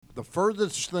the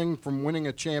furthest thing from winning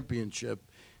a championship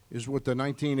is what the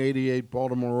 1988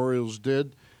 Baltimore Orioles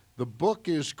did. The book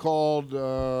is called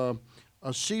A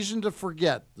Season to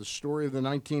Forget, the story of the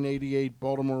 1988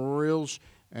 Baltimore Orioles.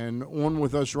 And on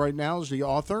with us right now is the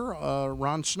author,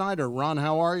 Ron Snyder. Ron,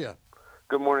 how are you?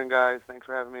 Good morning, guys. Thanks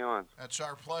for having me on. That's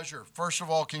our pleasure. First of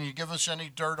all, can you give us any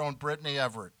dirt on Brittany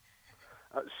Everett?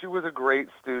 She was a great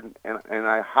student, and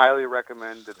I highly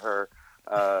recommended her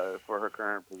for her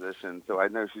current position. So I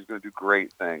know she's going to do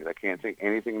great things. I can't say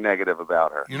anything negative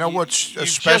about her. You know what's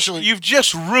especially you've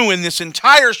just ruined this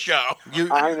entire show.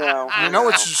 I know. You know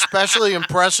what's especially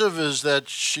impressive is that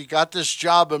she got this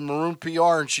job at Maroon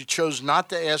PR, and she chose not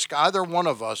to ask either one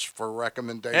of us for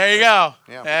recommendations. There you go.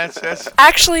 Yeah. That's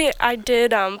Actually, I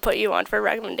did put you on for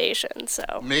recommendations.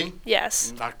 So Me?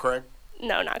 yes. Not Craig?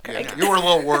 No, not Craig. Yeah, you were a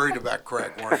little worried about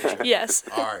Craig, weren't you? Yes.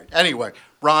 All right. Anyway,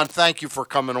 Ron, thank you for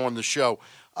coming on the show.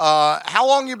 How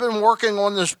long you been working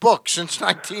on this book? Since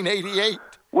 1988?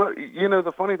 Well, you know,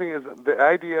 the funny thing is the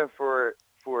idea for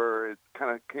it kind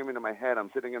of came into my head.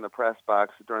 I'm sitting in the press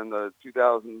box during the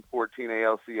 2014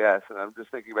 ALCS, and I'm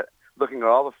just thinking about looking at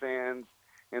all the fans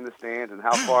in the stands and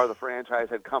how far the franchise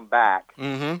had come back.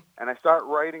 Mm-hmm. And I start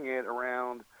writing it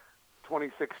around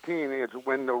 2016. It's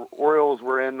when the Orioles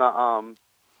were in the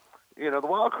the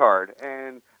wild card,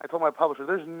 and I told my publisher,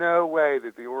 "There's no way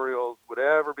that the Orioles would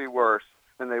ever be worse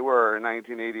than they were in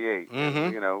 1988." Mm-hmm.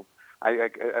 And, you know, I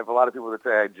have a lot of people that say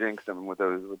I jinxed them with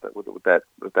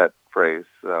that phrase.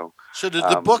 So did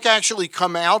the book actually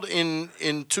come out in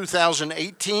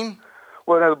 2018?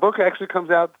 Well, no, the book actually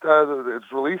comes out.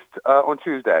 It's released on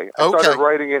Tuesday. I started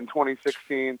writing it in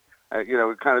 2016.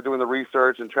 Kind of doing the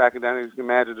research and tracking down. You can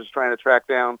imagine just trying to track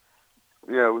down,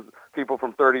 people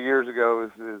from 30 years ago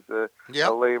is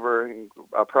a labor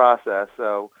process.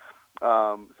 So it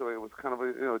was kind of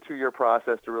a 2-year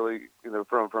process to really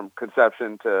from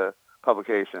conception to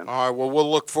publication. All right. Well, we'll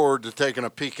look forward to taking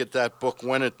a peek at that book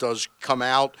when it does come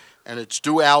out, and it's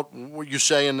due out. What you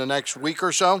say in the next week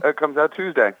or so? It comes out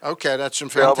Tuesday. Okay, that's some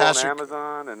Available fantastic. on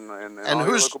Amazon and all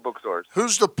your local bookstores.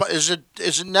 Is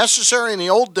it necessary in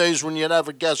the old days when you'd have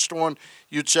a guest on,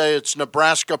 you'd say it's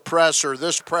Nebraska Press or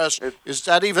this press? Is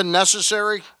that even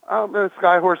necessary? It's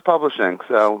Skyhorse Publishing,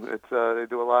 so it's they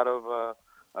do a lot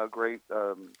of great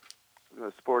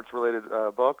sports-related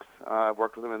books. I've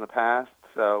worked with them in the past,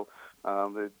 so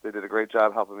they did a great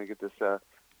job helping me get this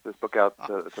book out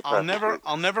to press.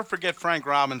 I'll never forget Frank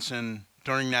Robinson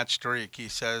during that streak. He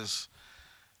says,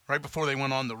 right before they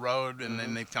went on the road and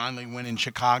then they finally went in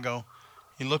Chicago,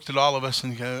 he looked at all of us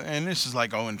and goes, and this is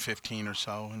like 0-15 or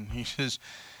so, and he says,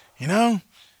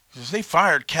 they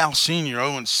fired Cal Sr.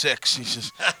 0-6. He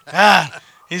says,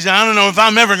 I don't know if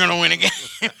I'm ever going to win a game.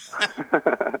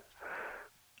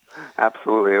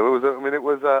 Absolutely, it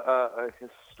was a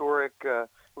historic.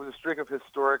 It was a streak of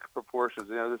historic proportions.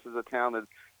 This is a town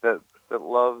that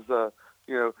loves the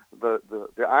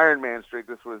Iron Man streak.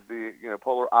 This was the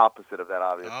polar opposite of that,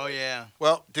 obviously. Oh yeah.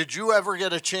 Well, did you ever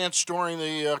get a chance during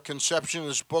the conception of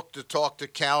this book to talk to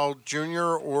Cal Jr.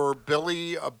 or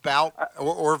Billy about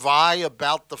or Vi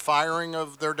about the firing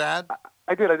of their dad?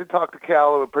 I did. I did talk to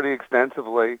Cal pretty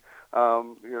extensively. I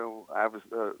was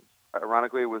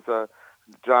ironically it was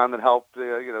John that helped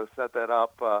set that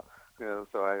up.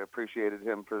 So I appreciated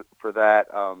him for that.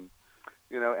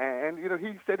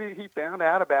 He said he found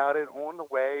out about it on the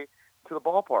way to the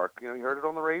ballpark. He heard it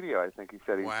on the radio. I think he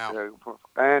said. Wow.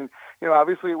 And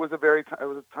obviously it was a very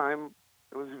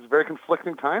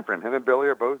conflicting time for him. Him and Billy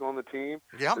are both on the team.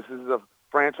 Yeah. This is a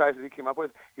franchise that he came up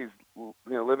with. He's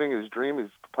living his dream.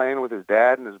 He's playing with his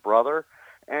dad and his brother.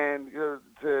 And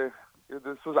this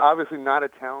was obviously not a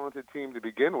talented team to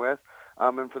begin with.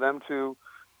 And for them to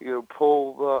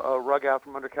pull the rug out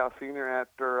from under Cal Sr.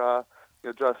 after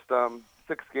just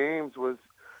 6 games was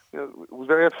was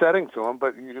very upsetting to him.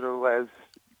 But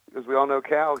as we all know,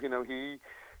 Cal, he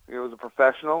was a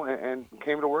professional and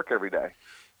came to work every day.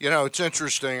 It's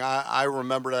interesting. I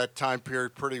remember that time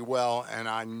period pretty well, and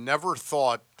I never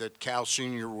thought that Cal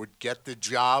Sr. would get the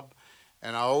job.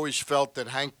 And I always felt that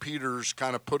Hank Peters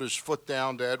kind of put his foot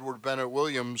down to Edward Bennett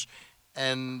Williams,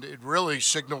 and it really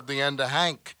signaled the end of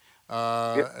Hank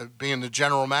being the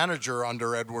general manager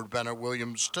under Edward Bennett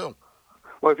Williams, too.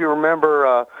 Well, if you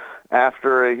remember,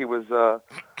 after he was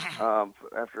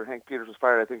after Hank Peters was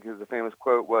fired, I think the famous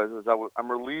quote was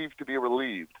 "I'm relieved to be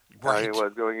relieved." Right. He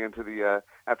was going into the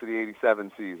after the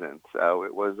 '87 season, so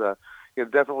it was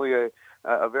definitely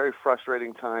a very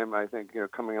frustrating time. I think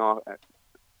coming off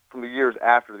from the years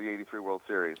after the '83 World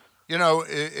Series.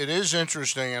 It is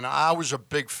interesting, and I was a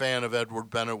big fan of Edward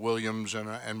Bennett Williams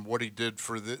and what he did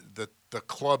for the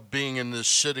club being in this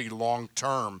city long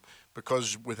term.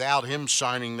 because without him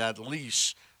signing that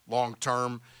lease long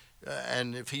term,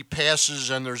 and if he passes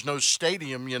and there's no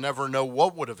stadium, you never know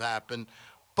what would have happened.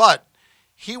 But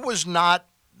he was not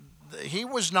he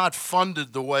was not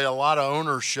funded the way a lot of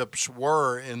ownerships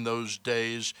were in those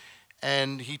days,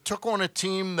 and he took on a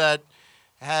team that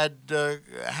had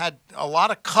a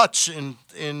lot of cuts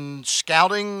in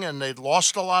scouting, and they'd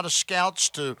lost a lot of scouts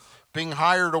to being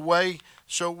hired away.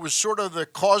 So it was sort of the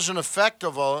cause and effect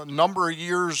of a number of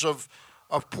years of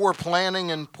poor planning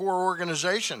and poor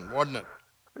organization, wasn't it?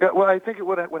 Yeah, well, I think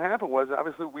what happened was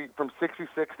obviously we from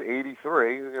 '66 to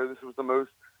 '83. This was the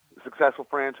most successful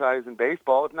franchise in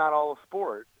baseball, if not all of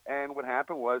sports. And what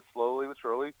happened was slowly but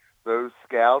surely, those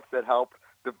scouts that helped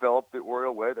develop the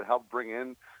Oriole way, that helped bring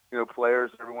in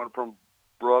players, everyone from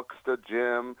Brooks to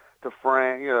Jim to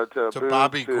Frank, to To Booth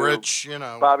Bobby to Gritch,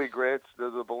 Bobby Gritch,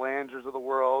 the Belangers of the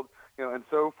world, and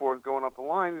so forth, going up the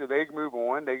line. They could move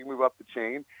on, they could move up the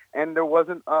chain, and there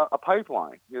wasn't a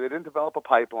pipeline. They didn't develop a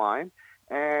pipeline,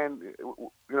 and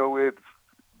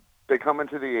they come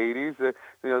into the '80s.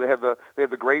 They have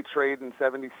the great trade in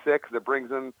 '76 that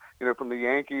brings in from the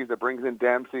Yankees, that brings in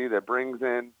Dempsey, that brings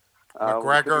in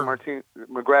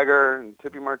McGregor and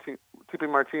Tippy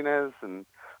Martinez, and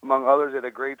among others. They had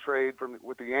a great trade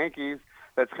with the Yankees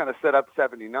that's kind of set up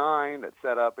 '79, that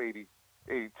set up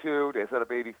 '82, they set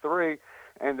up '83,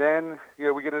 and then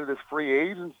we get into this free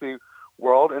agency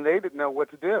world, and they didn't know what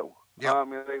to do. Yep.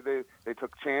 They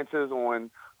took chances on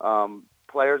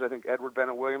players. I think Edward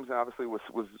Bennett Williams obviously was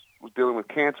dealing with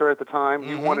cancer at the time.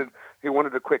 Mm-hmm. He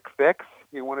wanted a quick fix.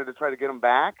 He wanted to try to get him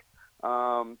back.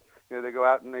 They go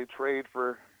out and they trade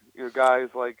for guys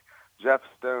like Jeff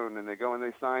Stone, and they go and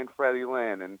they sign Freddie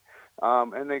Lynn,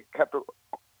 and they kept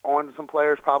on to some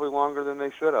players probably longer than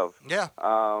they should have. Yeah.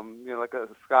 Like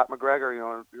Scott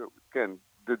McGregor. Again,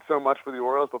 did so much for the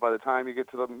Orioles, but by the time you get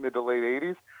to the mid to late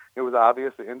 '80s, it was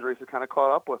obvious the injuries had kind of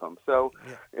caught up with him. So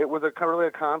It was really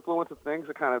a confluence of things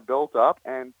that kind of built up,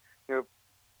 and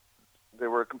they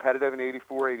were competitive in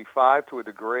 '84, '85 to a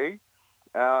degree,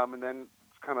 and then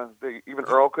kind of even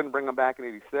Earl couldn't bring them back in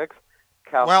 '86.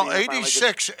 Well,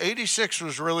 86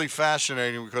 was really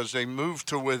fascinating because they moved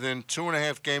to within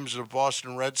 2.5 games of the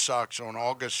Boston Red Sox on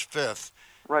August 5th.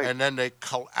 Right. And then they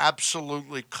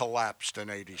absolutely collapsed in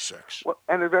 '86. Well,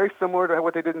 and they're very similar to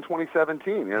what they did in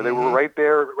 2017. They were right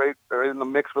there, right in the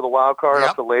mix for the wild card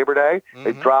up to Labor Day. Mm-hmm.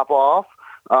 They drop off,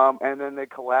 and then they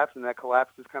collapse, and that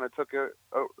collapse just kind of took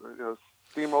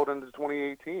steamrolled into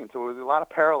 2018. So it was a lot of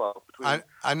parallels between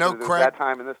I know Craig, that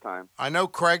time and this time. I know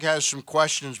Craig has some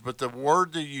questions, but the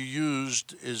word that you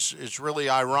used is really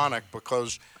ironic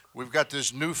because we've got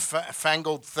this new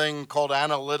fangled thing called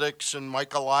analytics, and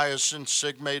Mike Elias and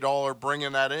Sig Maydal are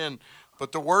bringing that in.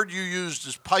 But the word you used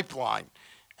is pipeline.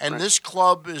 And This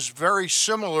club is very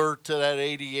similar to that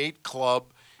 '88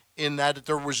 club in that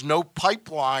there was no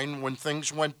pipeline when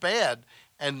things went bad.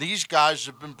 And these guys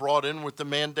have been brought in with the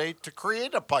mandate to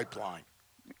create a pipeline.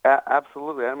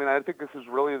 Absolutely. I mean, I think this is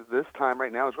really, this time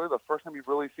right now, is really the first time you've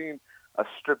really seen a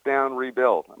stripped-down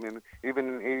rebuild. I mean, even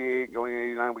in '88, going in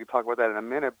 '89, we can talk about that in a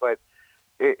minute, but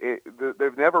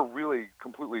they've never really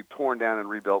completely torn down and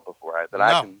rebuilt before I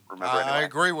can remember. Anyway. I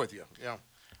agree with you, yeah.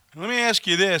 Let me ask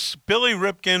you this. Billy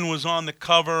Ripken was on the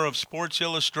cover of Sports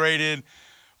Illustrated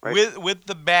with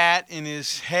the bat in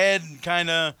his head,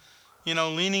 kind of,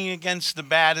 leaning against the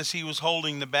bat as he was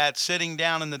holding the bat, sitting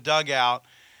down in the dugout.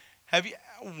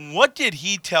 What did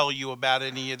he tell you about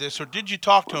any of this, or did you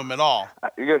talk to him at all?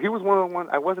 He was one of the ones.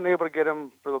 I wasn't able to get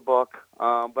him for the book,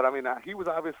 but I mean, he was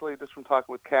obviously, just from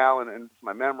talking with Cal and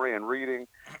my memory and reading,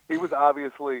 he was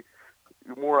obviously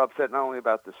more upset not only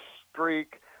about the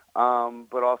streak,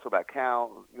 but also about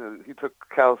Cal. He took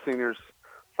Cal Senior's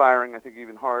firing, I think,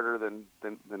 even harder than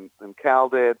Cal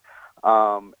did,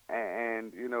 and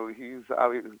he's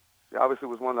obviously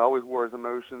was one that always wore his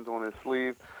emotions on his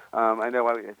sleeve. I know.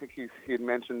 I think he had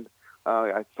mentioned.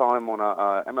 I saw him on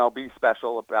a MLB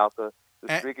special about the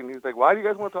streak, and he was like, "Why do you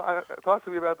guys want to talk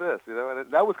to me about this?"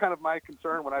 And that was kind of my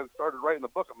concern when I started writing the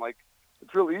book. I'm like,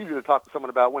 it's really easy to talk to someone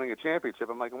about winning a championship.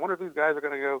 I'm like, I wonder if these guys are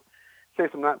going to go say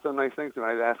some not so nice things to me.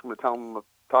 I asked them to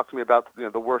talk to me about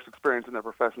the worst experience in their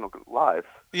professional lives.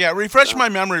 Yeah, refresh my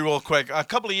memory real quick. A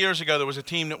couple of years ago, there was a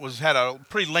team that had a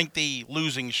pretty lengthy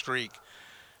losing streak.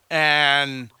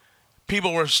 And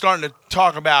people were starting to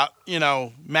talk about,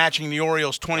 matching the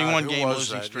Orioles' 21-game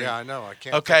losing streak. Yeah, I know. I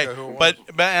can't think of who it was.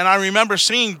 But and I remember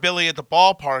seeing Billy at the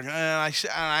ballpark, and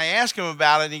I asked him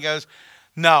about it, and he goes,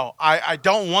 "No, I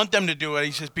don't want them to do it."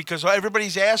 He says, because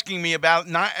everybody's asking me about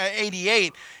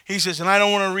 '88. He says, and I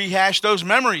don't want to rehash those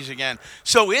memories again.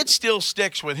 So it still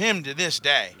sticks with him to this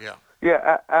day. Yeah.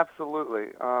 Yeah, absolutely.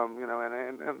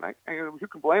 Who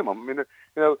can blame them? I mean,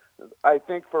 I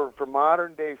think for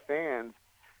modern day fans,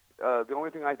 the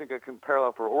only thing I think I can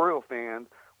parallel for Oriole fans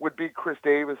would be Chris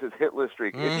Davis's hitless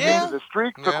streak. Yeah. The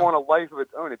streak took Yeah. on a life of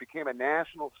its own. It became a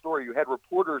national story. You had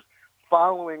reporters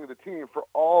following the team for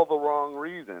all the wrong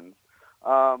reasons.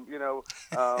 From when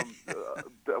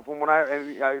I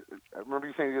remember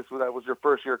you saying that was your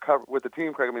first year cover with the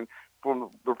team, Craig. I mean,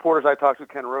 from the reporters I talked to,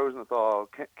 Ken Rosenthal,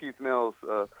 Keith Mills,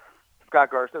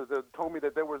 Scott Garcia, they told me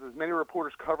that there was as many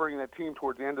reporters covering that team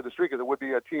towards the end of the streak as it would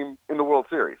be a team in the World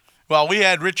Series. Well, we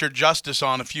had Richard Justice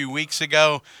on a few weeks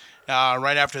ago,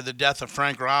 right after the death of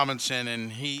Frank Robinson,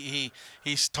 and he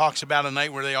talks about a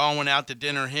night where they all went out to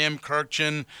dinner. Him,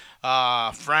 Kirkchin,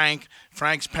 Frank.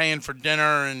 Frank's paying for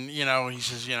dinner, and he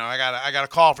says, I got a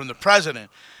call from the president,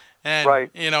 and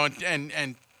Right.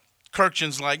 and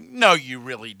Kirkchin's like, no, you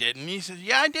really didn't. He says,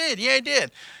 yeah, I did. Yeah, I did.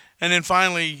 And then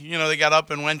finally, they got up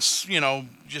and went,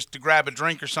 just to grab a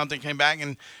drink or something. Came back,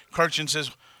 and Kirkchin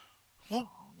says,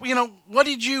 well, what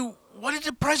did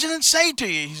the president say to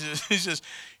you?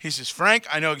 He says, Frank,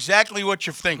 I know exactly what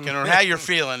you're thinking or how you're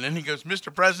feeling. And he goes,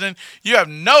 Mr. President, you have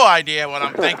no idea what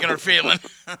I'm thinking or feeling.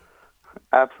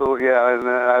 Absolutely, yeah. And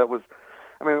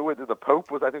the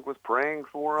Pope was praying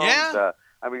for him. Yeah.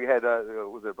 You had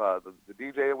the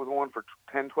DJ that was on for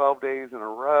 10, 12 days in a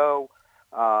row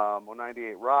on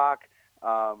 98 Rock.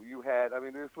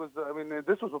 This was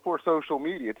before social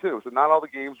media too. So not all the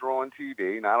games were on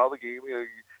TV. Not all the games.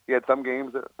 You had some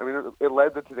games that it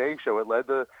led the Today Show. It led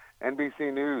the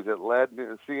NBC News. It led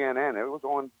CNN. It was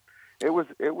on. It was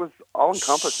all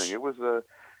encompassing. It was a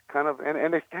kind of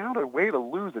and they found a way to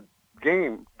lose a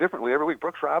game differently every week.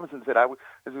 Brooks Robinson said, as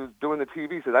he was doing the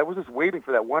TV, said, I was just waiting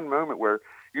for that one moment where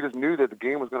you just knew that the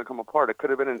game was going to come apart. It could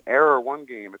have been an error one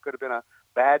game. It could have been a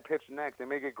bad pitch next. They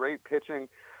may get great pitching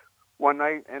one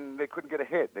night and they couldn't get a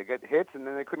hit. They get hits and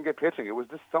then they couldn't get pitching. It was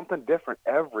just something different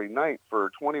every night for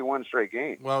 21 straight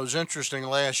games. Well, it was interesting.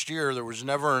 Last year, there was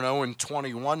never an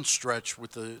 0-21 stretch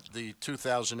with the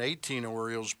 2018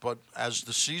 Orioles, but as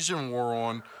the season wore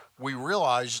on, we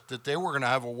realized that they were going to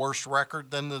have a worse record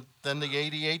than the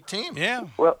 88 team. Yeah.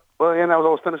 Well, and I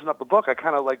was finishing up the book. I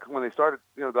kind of like when they started.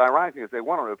 The ironic thing is they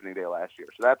won on opening day last year,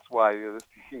 so that's why this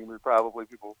team was probably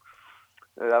people.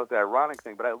 That was the ironic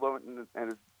thing. But I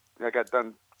got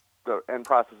done the end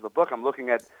process of the book. I'm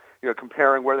looking at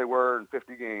comparing where they were in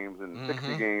 50 games and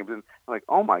 60 games, and I'm like,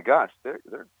 oh my gosh, they're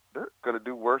going to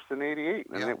do worse than 88,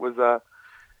 and it was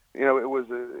it was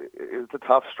a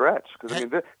tough stretch because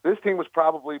this team was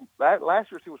probably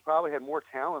last year's team had more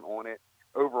talent on it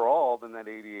overall than that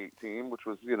 88 team, which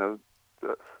was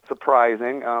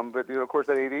surprising. But of course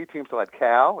that 88 team still had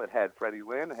Cal, it had Freddie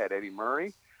Lynn, it had Eddie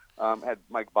Murray, had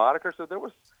Mike Boddicker. So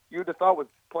you'd have thought with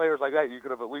players like that you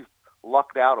could have at least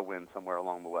lucked out a win somewhere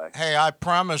along the way. Hey, I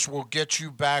promise we'll get you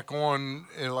back on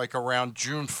like around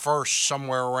June 1st,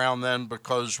 somewhere around then,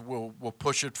 because we'll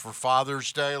push it for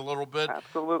Father's Day a little bit.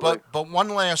 Absolutely. But one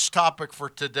last topic for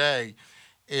today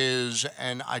is,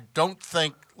 and I don't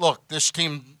think, look, this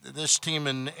team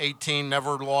in 18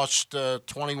 never lost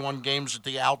 21 games at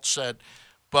the outset,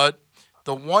 but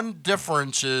the one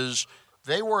difference is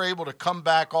they were able to come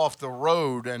back off the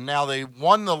road, and now they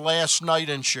won the last night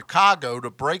in Chicago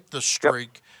to break the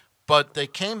streak, but they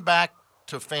came back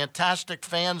to fantastic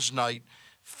fans night,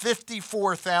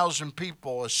 54,000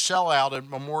 people, a sellout at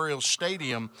Memorial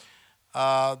Stadium.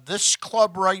 This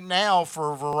club right now,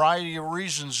 for a variety of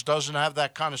reasons, doesn't have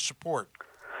that kind of support.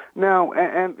 No,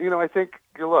 and I think,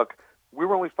 look, we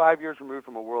were only 5 years removed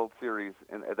from a World Series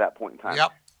at that point in time. Yep.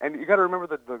 And you got to remember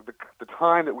the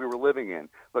time that we were living in.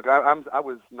 Look, I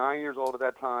was 9 years old at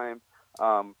that time.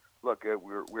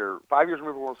 We're 5 years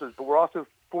removed from World Series, but we're also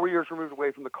 4 years removed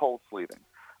away from the Colts leaving.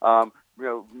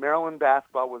 Maryland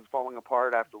basketball was falling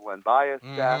apart after Len Bias'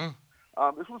 death.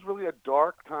 This was really a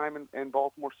dark time in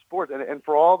Baltimore sports, and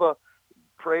for all the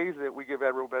praise that we give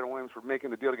Ed Williams for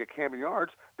making the deal to get Camden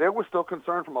Yards, there was still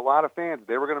concern from a lot of fans.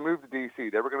 They were going to move to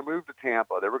D.C. They were going to move to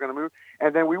Tampa. They were going to move,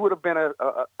 and then we would have been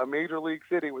a major league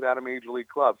city without a major league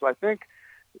club. So I think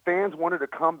fans wanted to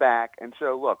come back and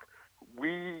show, look,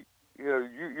 you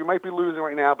might be losing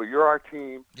right now, but you're our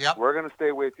team. Yep. We're going to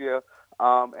stay with you.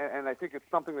 And I think it's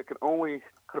something that could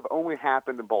have only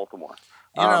happened in Baltimore.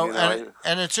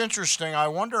 And it's interesting. I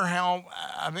wonder how.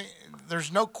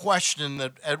 There's no question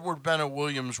that Edward Bennett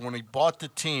Williams, when he bought the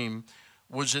team,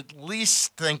 was at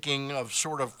least thinking of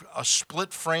sort of a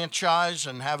split franchise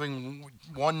and having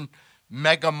one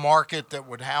mega market that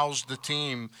would house the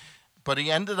team. But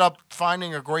he ended up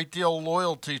finding a great deal of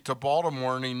loyalty to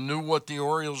Baltimore, and he knew what the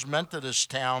Orioles meant to this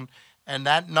town. And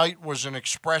that night was an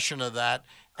expression of that.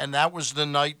 and that was the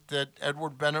night that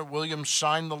Edward Bennett Williams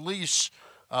signed the lease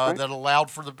Right. that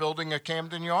allowed for the building at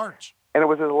Camden Yards. And it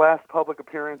was his last public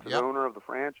appearance as Yep. owner of the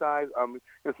franchise.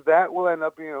 So that will end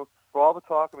up, for all the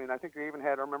talk. I mean, I think they even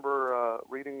had. I remember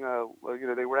reading.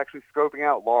 They were actually scoping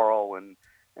out Laurel and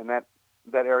that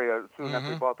area soon after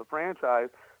they bought the franchise.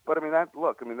 But I mean,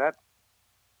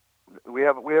 we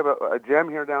have a gem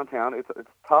here downtown. It's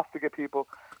tough to get people.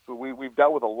 We've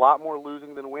dealt with a lot more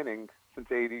losing than winning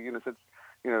since '80. In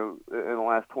the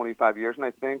last 25 years,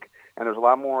 and there's a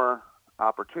lot more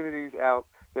opportunities out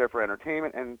there for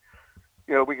entertainment. And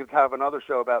we could have another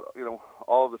show about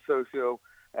all of the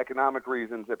socio-economic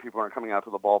reasons that people aren't coming out to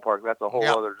the ballpark. That's a whole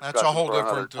other discussion. That's a whole for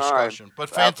different another time. discussion. But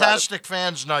Fantastic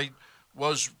Fans Night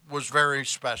was very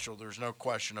special. There's no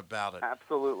question about it.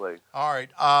 Absolutely. All right.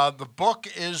 The book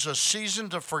is A Season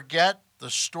to Forget, the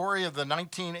story of the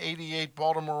 1988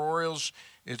 Baltimore Orioles.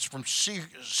 It's from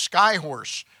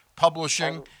Skyhorse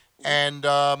Publishing, and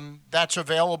that's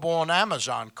available on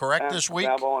Amazon, correct, this week?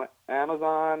 Available on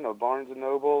Amazon, Barnes &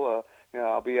 Noble.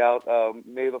 I'll be out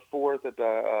May the 4th at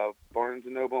Barnes &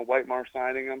 Noble and White Marsh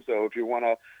signing them. So if you want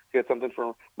to get something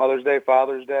for Mother's Day,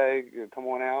 Father's Day, come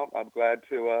on out. I'm glad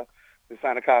to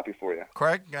sign a copy for you.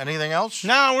 Craig, anything else?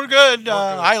 No, we're good.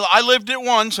 I lived it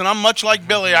once, and I'm much like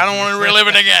Billy. I don't want to relive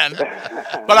it again.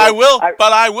 But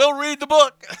I will read the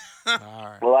book. All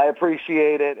right. Well, I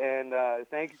appreciate it, and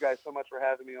thank you guys so much for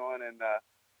having me on.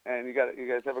 And you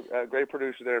guys have a great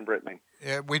producer there in Brittany.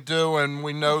 Yeah, we do, and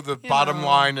we know the bottom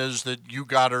line is that you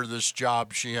got her this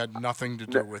job. She had nothing to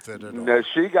do with it at all. No,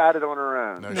 she got it on her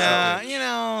own.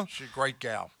 She's a great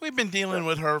gal. We've been dealing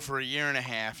with her for a year and a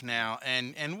half now,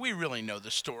 and we really know the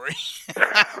story. She's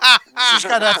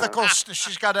got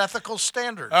ethical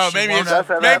standards. Oh, maybe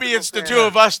it's the two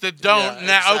of us that don't. Yeah,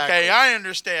 now, exactly. Okay, I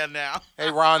understand now.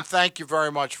 Hey, Ron, thank you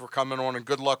very much for coming on, and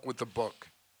good luck with the book.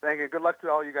 Thank you. Good luck to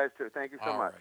all you guys, too. Thank you so much.